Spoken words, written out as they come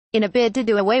in a bid to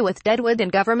do away with Deadwood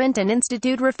and government and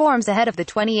institute reforms ahead of the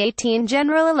 2018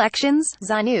 general elections.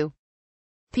 Zanu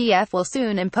PF will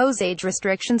soon impose age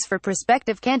restrictions for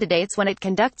prospective candidates when it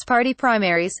conducts party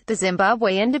primaries, the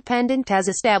Zimbabwe Independent has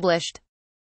established.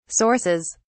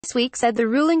 Sources this week said the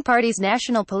ruling party's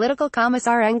national political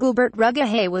commissar Engelbert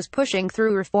Ruggier was pushing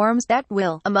through reforms that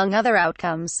will, among other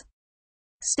outcomes,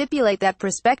 stipulate that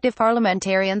prospective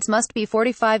parliamentarians must be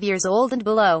 45 years old and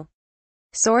below.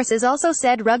 Sources also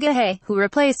said Ruggier, who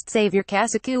replaced Xavier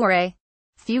Kasukuwere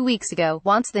a few weeks ago,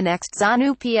 wants the next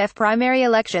Zanu PF primary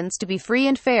elections to be free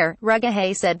and fair.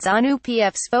 Ruggier said Zanu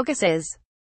PF's focus is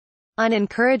on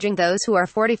encouraging those who are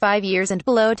 45 years and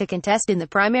below to contest in the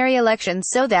primary elections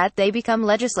so that they become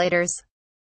legislators.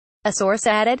 A source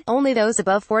added, only those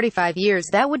above 45 years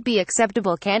that would be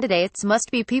acceptable candidates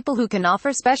must be people who can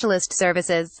offer specialist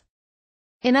services.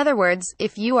 In other words,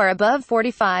 if you are above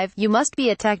 45, you must be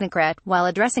a technocrat. While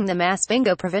addressing the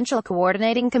Masvingo Provincial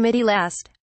Coordinating Committee last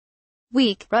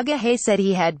week, Ruggier said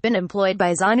he had been employed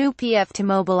by Zanu PF to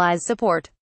mobilize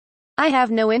support. I have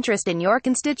no interest in your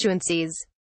constituencies.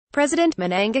 President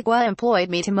Mnangagwa employed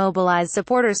me to mobilize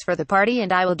supporters for the party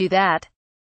and I will do that.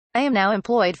 I am now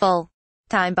employed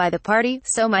full-time by the party,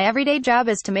 so my everyday job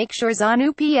is to make sure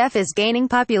Zanu PF is gaining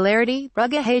popularity,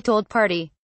 Ruggier told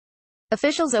party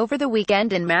officials over the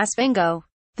weekend in Masvingo.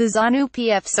 The Zanu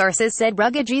PF sources said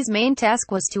Ruggier's main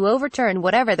task was to overturn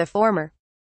whatever the former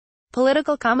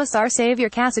political commissar Xavier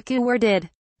Kasukuwere did.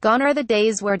 Gone are the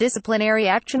days where disciplinary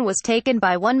action was taken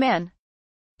by one man.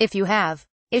 If you have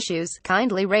issues,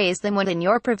 kindly raise them within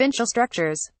your provincial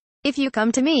structures. If you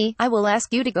come to me, I will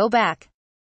ask you to go back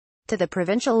to the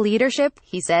provincial leadership,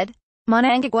 he said.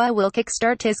 Mnangagwa will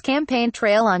kickstart his campaign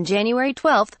trail on January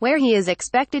 12, where he is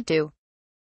expected to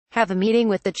have a meeting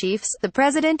with the chiefs. The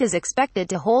president is expected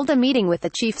to hold a meeting with the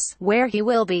chiefs, where he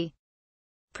will be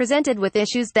presented with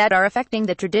issues that are affecting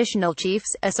the traditional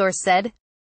chiefs, a source said.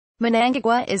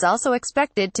 Mnangagwa is also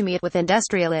expected to meet with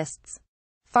industrialists,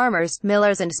 farmers,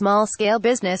 millers and small-scale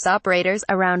business operators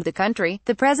around the country.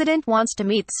 The president wants to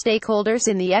meet stakeholders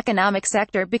in the economic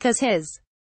sector because his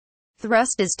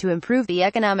thrust is to improve the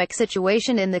economic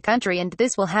situation in the country and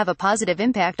this will have a positive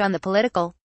impact on the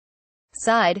political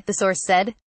side, the source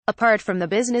said. Apart from the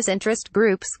business interest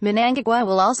groups, Mnangagwa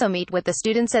will also meet with the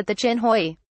students at the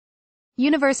Chinhoyi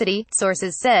University.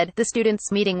 Sources said the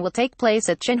students' meeting will take place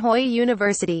at Chinhoyi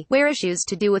University, where issues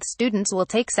to do with students will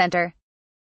take center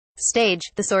stage,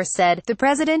 the source said. The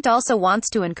president also wants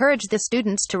to encourage the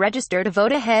students to register to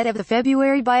vote ahead of the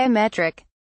February biometric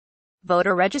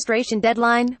voter registration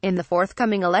deadline. In the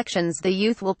forthcoming elections, the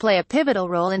youth will play a pivotal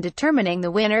role in determining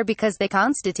the winner because they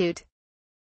constitute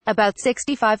about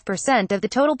 65% of the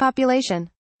total population.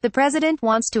 The president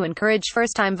wants to encourage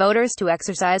first-time voters to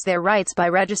exercise their rights by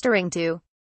registering to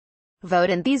vote,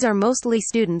 and these are mostly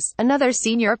students, another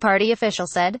senior party official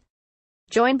said.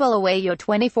 Join Bulawayo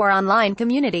 24 online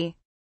community.